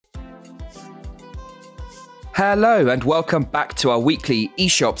Hello and welcome back to our weekly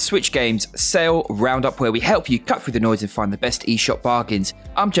eShop Switch Games sale roundup where we help you cut through the noise and find the best eShop bargains.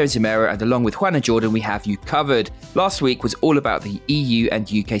 I'm James Zamera and along with Juan and Jordan we have you covered. Last week was all about the EU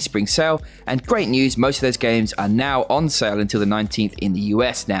and UK spring sale and great news, most of those games are now on sale until the 19th in the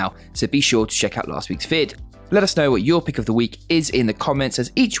US now, so be sure to check out last week's vid. Let us know what your pick of the week is in the comments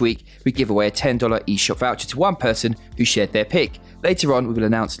as each week we give away a $10 eShop voucher to one person who shared their pick. Later on we will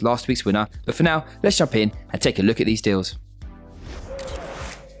announce last week's winner, but for now let's jump in and take a look at these deals.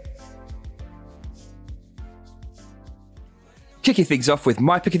 Kicking things off with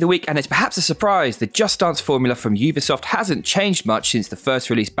my pick of the week, and it's perhaps a surprise, the Just Dance formula from Ubisoft hasn't changed much since the first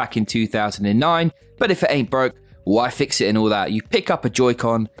release back in 2009, but if it ain't broke, why fix it and all that? You pick up a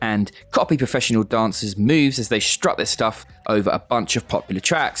Joy-Con and copy professional dancers' moves as they strut their stuff over a bunch of popular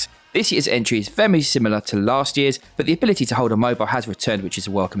tracks. This year's entry is very similar to last year's, but the ability to hold a mobile has returned, which is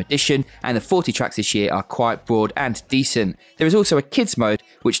a welcome addition, and the 40 tracks this year are quite broad and decent. There is also a kids mode,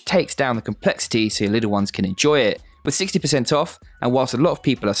 which takes down the complexity so your little ones can enjoy it. With 60% off, and whilst a lot of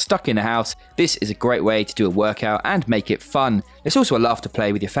people are stuck in the house, this is a great way to do a workout and make it fun. There's also a laugh to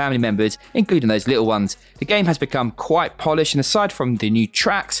play with your family members, including those little ones. The game has become quite polished, and aside from the new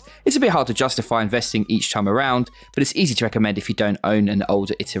tracks, it's a bit hard to justify investing each time around, but it's easy to recommend if you don't own an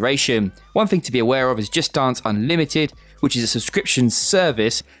older iteration. One thing to be aware of is Just Dance Unlimited, which is a subscription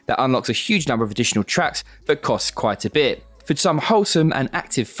service that unlocks a huge number of additional tracks, but costs quite a bit. For some wholesome and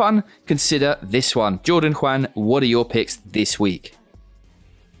active fun, consider this one. Jordan, Juan, what are your picks this week?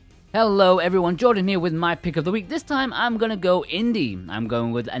 Hello everyone, Jordan here with my pick of the week. This time I'm gonna go indie. I'm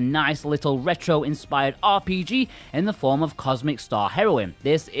going with a nice little retro-inspired RPG in the form of Cosmic Star Heroine.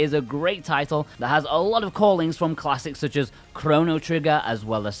 This is a great title that has a lot of callings from classics such as Chrono Trigger as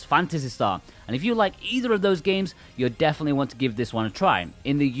well as Phantasy Star. And if you like either of those games, you'll definitely want to give this one a try.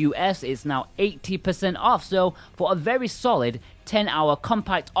 In the US, it's now 80% off, so for a very solid 10-hour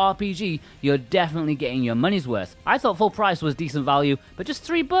compact RPG, you're definitely getting your money's worth. I thought full price was decent value, but just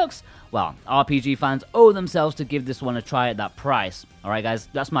 $3? Well, RPG fans owe themselves to give this one a try at that price. Alright guys,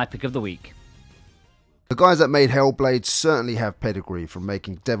 that's my pick of the week. The guys that made Hellblade certainly have pedigree, from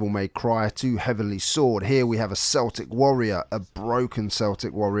making Devil May Cry to Heavenly Sword. Here we have a Celtic warrior, a broken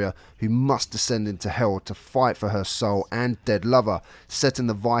Celtic warrior who must descend into hell to fight for her soul and dead lover. Set in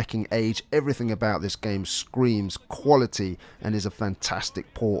the Viking Age, everything about this game screams quality and is a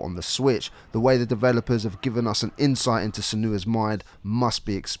fantastic port on the Switch. The way the developers have given us an insight into Senua's mind must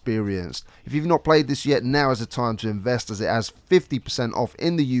be experienced. If you've not played this yet, now is the time to invest, as it has 50% off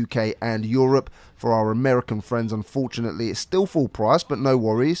in the UK and Europe. For our American friends, unfortunately, it's still full price, but no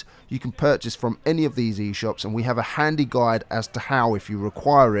worries. You can purchase from any of these eShops, and we have a handy guide as to how if you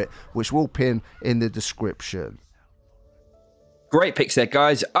require it, which we'll pin in the description. Great picks there,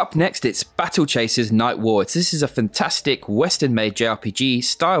 guys. Up next, it's Battle Chasers Nightwar. This is a fantastic Western-made JRPG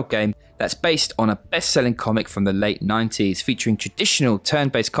style game that's based on a best-selling comic from the late 90s. Featuring traditional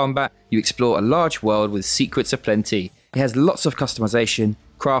turn-based combat, you explore a large world with secrets aplenty. It has lots of customization,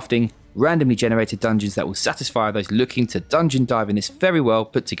 crafting, randomly generated dungeons that will satisfy those looking to dungeon dive in this very well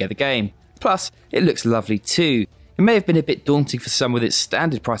put together game. Plus, it looks lovely too. It may have been a bit daunting for some with its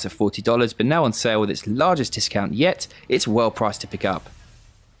standard price of $40, but now on sale with its largest discount yet, it's well priced to pick up.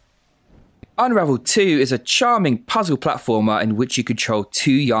 Unravel 2 is a charming puzzle platformer in which you control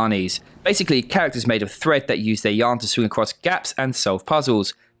two yarnies. Basically, characters made of thread that use their yarn to swing across gaps and solve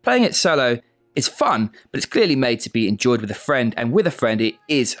puzzles. Playing it solo is fun, but it's clearly made to be enjoyed with a friend, and with a friend it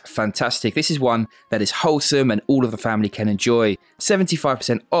is fantastic. This is one that is wholesome and all of the family can enjoy.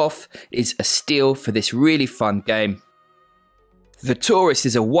 75% off is a steal for this really fun game. The Touryst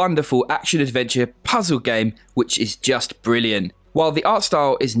is a wonderful action-adventure puzzle game which is just brilliant. While the art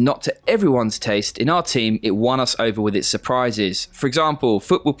style is not to everyone's taste, in our team it won us over with its surprises. For example,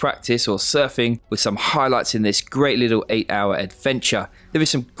 football practice or surfing, with some highlights in this great little 8-hour adventure. There is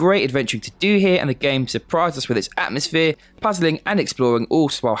some great adventuring to do here, and the game surprised us with its atmosphere, puzzling and exploring, all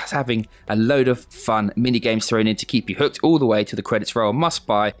while having a load of fun mini games thrown in to keep you hooked all the way to the credits roll. Must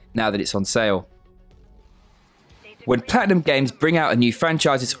buy now that it's on sale. When Platinum Games bring out a new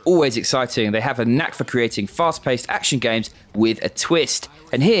franchise, it's always exciting. They have a knack for creating fast-paced action games with a twist.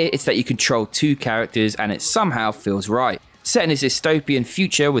 And here, it's that you control two characters and it somehow feels right. Set in this dystopian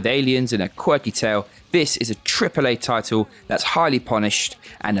future with aliens and a quirky tale, this is a AAA title that's highly polished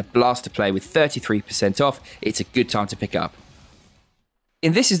and a blast to play. With 33% off. It's a good time to pick up.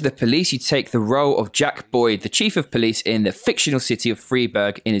 In This Is the Police, you take the role of Jack Boyd, the chief of police in the fictional city of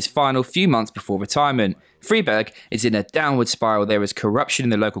Freiburg in his final few months before retirement. Freiburg is in a downward spiral. There is corruption in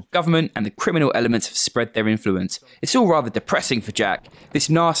the local government and the criminal elements have spread their influence. It's all rather depressing for Jack. This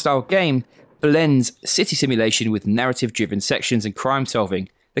noir-style game blends city simulation with narrative-driven sections and crime solving.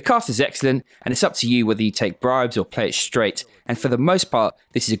 The cast is excellent, and it's up to you whether you take bribes or play it straight, and for the most part,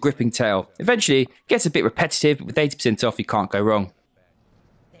 this is a gripping tale. Eventually, it gets a bit repetitive, but with 80% off, you can't go wrong.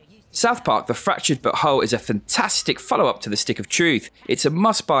 South Park: The Fractured But Whole is a fantastic follow-up to The Stick of Truth. It's a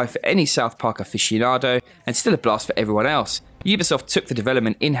must-buy for any South Park aficionado, and still a blast for everyone else. Ubisoft took the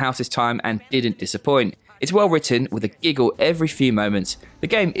development in-house this time and didn't disappoint. It's well written, with a giggle every few moments. The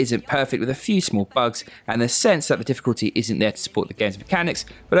game isn't perfect, with a few small bugs, and the sense that the difficulty isn't there to support the game's mechanics,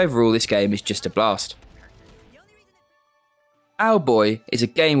 but overall this game is just a blast. Owlboy is a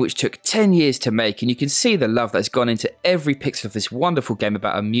game which took 10 years to make, and you can see the love that has gone into every pixel of this wonderful game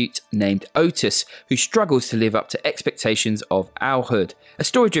about a mute named Otis, who struggles to live up to expectations of owlhood. A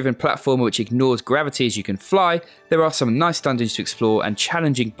story-driven platformer which ignores gravity as you can fly. There are some nice dungeons to explore and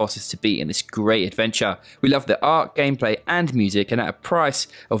challenging bosses to beat in this great adventure. We love the art, gameplay and music, and at a price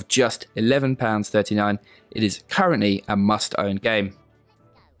of just £11.39, it is currently a must-own game.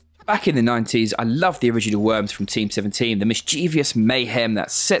 Back in the 90s, I loved the original Worms from Team 17, the mischievous mayhem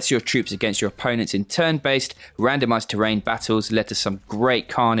that sets your troops against your opponents in turn-based, randomised terrain battles led to some great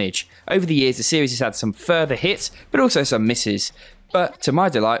carnage. Over the years, the series has had some further hits, but also some misses. But to my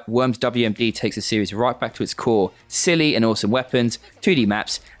delight, Worms W.M.D takes the series right back to its core. Silly and awesome weapons, 2D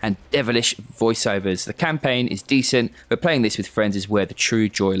maps, and devilish voiceovers. The campaign is decent, but playing this with friends is where the true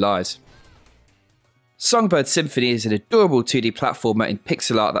joy lies. Songbird Symphony is an adorable 2D platformer in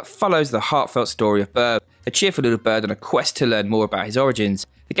pixel art that follows the heartfelt story of Burb, a cheerful little bird on a quest to learn more about his origins.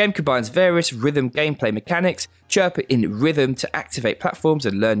 The game combines various rhythm gameplay mechanics, chirp in rhythm to activate platforms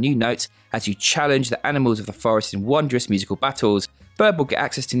and learn new notes as you challenge the animals of the forest in wondrous musical battles. Burb will get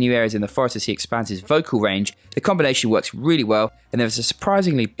access to new areas in the forest as he expands his vocal range. The combination works really well, and there is a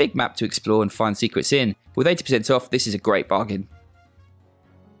surprisingly big map to explore and find secrets in. With 80% off, this is a great bargain.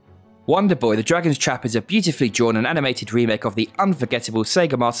 Wonderboy: The Dragon's Trap is a beautifully drawn and animated remake of the unforgettable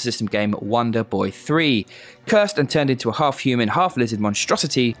Sega Master System game Wonderboy 3. Cursed and turned into a half-human, half-lizard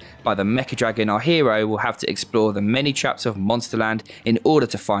monstrosity by the Mecha Dragon, our hero will have to explore the many traps of Monsterland in order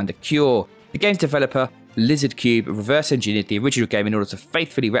to find a cure. The game's developer, Lizard Cube, reverse-engineered the original game in order to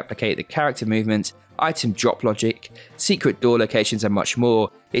faithfully replicate the character movements, item drop logic, secret door locations and much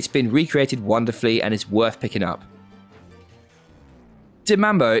more. It's been recreated wonderfully and is worth picking up.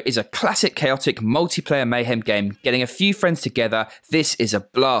 Dimambo is a classic chaotic multiplayer mayhem game. Getting a few friends together, this is a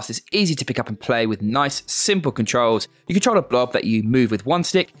blast. It's easy to pick up and play with nice, simple controls. You control a blob that you move with one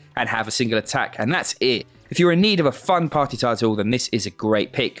stick and have a single attack, and that's it. If you're in need of a fun party title, then this is a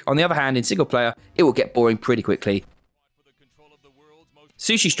great pick. On the other hand, in single player, it will get boring pretty quickly.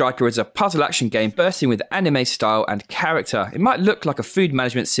 Sushi Striker is a puzzle action game bursting with anime style and character. It might look like a food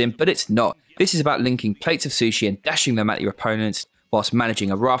management sim, but it's not. This is about linking plates of sushi and dashing them at your opponents, whilst managing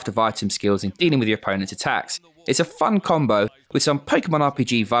a raft of item skills and dealing with your opponent's attacks. It's a fun combo with some Pokemon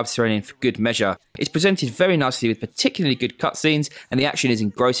RPG vibes thrown in for good measure. It's presented very nicely with particularly good cutscenes, and the action is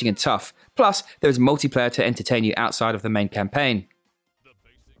engrossing and tough. Plus, there is multiplayer to entertain you outside of the main campaign.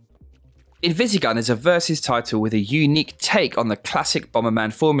 Invisigun is a versus title with a unique take on the classic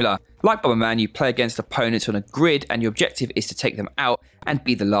Bomberman formula. Like Bomberman, you play against opponents on a grid, and your objective is to take them out and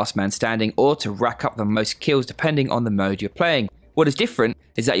be the last man standing, or to rack up the most kills depending on the mode you're playing. What is different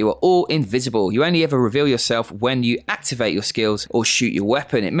is that you are all invisible. You only ever reveal yourself when you activate your skills or shoot your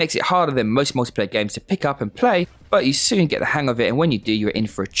weapon. It makes it harder than most multiplayer games to pick up and play, but you soon get the hang of it, and when you do, you're in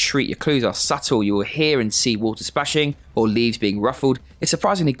for a treat. Your clues are subtle. You will hear and see water splashing or leaves being ruffled. It's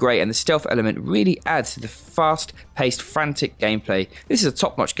surprisingly great, and the stealth element really adds to the fast-paced, frantic gameplay. This is a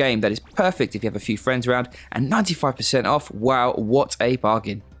top-notch game that is perfect if you have a few friends around, and 95% off. Wow, what a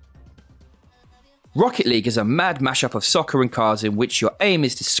bargain. Rocket League is a mad mashup of soccer and cars in which your aim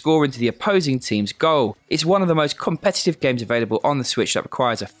is to score into the opposing team's goal. It's one of the most competitive games available on the Switch that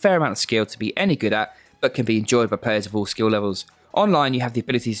requires a fair amount of skill to be any good at, but can be enjoyed by players of all skill levels. Online, you have the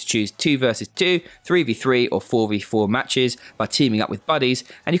ability to choose 2 vs 2, 3v3 or 4v4 matches by teaming up with buddies,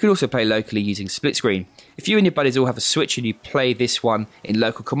 and you can also play locally using split screen. If you and your buddies all have a Switch and you play this one in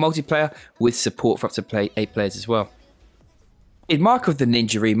local multiplayer with support for up to 8 players as well. In Mark of the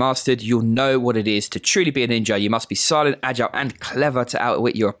Ninja Remastered, you'll know what it is to truly be a ninja. You must be silent, agile and clever to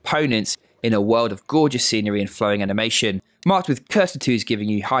outwit your opponents in a world of gorgeous scenery and flowing animation. Marked with cursed tattoos giving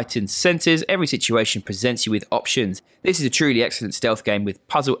you heightened senses, every situation presents you with options. This is a truly excellent stealth game with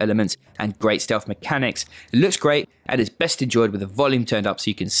puzzle elements and great stealth mechanics. It looks great and is best enjoyed with the volume turned up so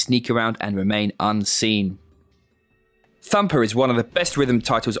you can sneak around and remain unseen. Thumper is one of the best rhythm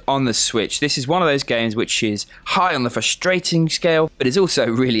titles on the Switch. This is one of those games which is high on the frustrating scale, but is also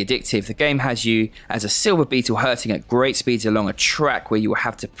really addictive. The game has you as a silver beetle hurting at great speeds along a track where you will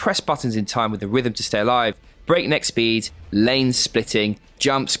have to press buttons in time with the rhythm to stay alive. Breakneck speeds, lane splitting,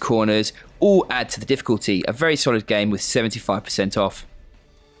 jumps, corners, all add to the difficulty. A very solid game with 75% off.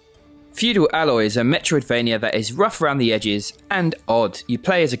 Feudal Alloy is a Metroidvania that is rough around the edges and odd. You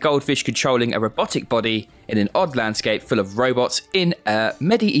play as a goldfish controlling a robotic body in an odd landscape full of robots in a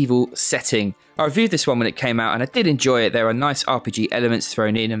medieval setting. I reviewed this one when it came out and I did enjoy it. There are nice RPG elements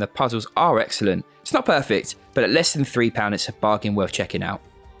thrown in and the puzzles are excellent. It's not perfect, but at less than £3 it's a bargain worth checking out.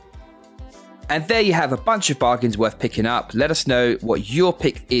 And there you have a bunch of bargains worth picking up. Let us know what your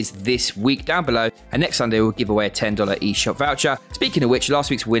pick is this week down below. And next Sunday, we'll give away a $10 eShop voucher. Speaking of which, last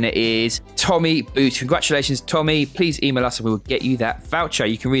week's winner is Tommy Boot. Congratulations, Tommy. Please email us and we will get you that voucher.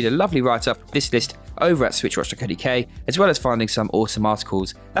 You can read a lovely write-up of this list over at switchwatch.co.uk, as well as finding some awesome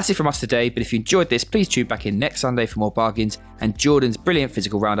articles. That's it from us today, but if you enjoyed this, please tune back in next Sunday for more bargains, and Jordan's brilliant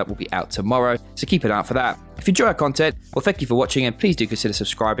physical roundup will be out tomorrow, so keep an eye out for that. If you enjoy our content, well, thank you for watching, and please do consider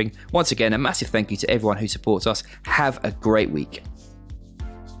subscribing. Once again, a massive thank you to everyone who supports us. Have a great week.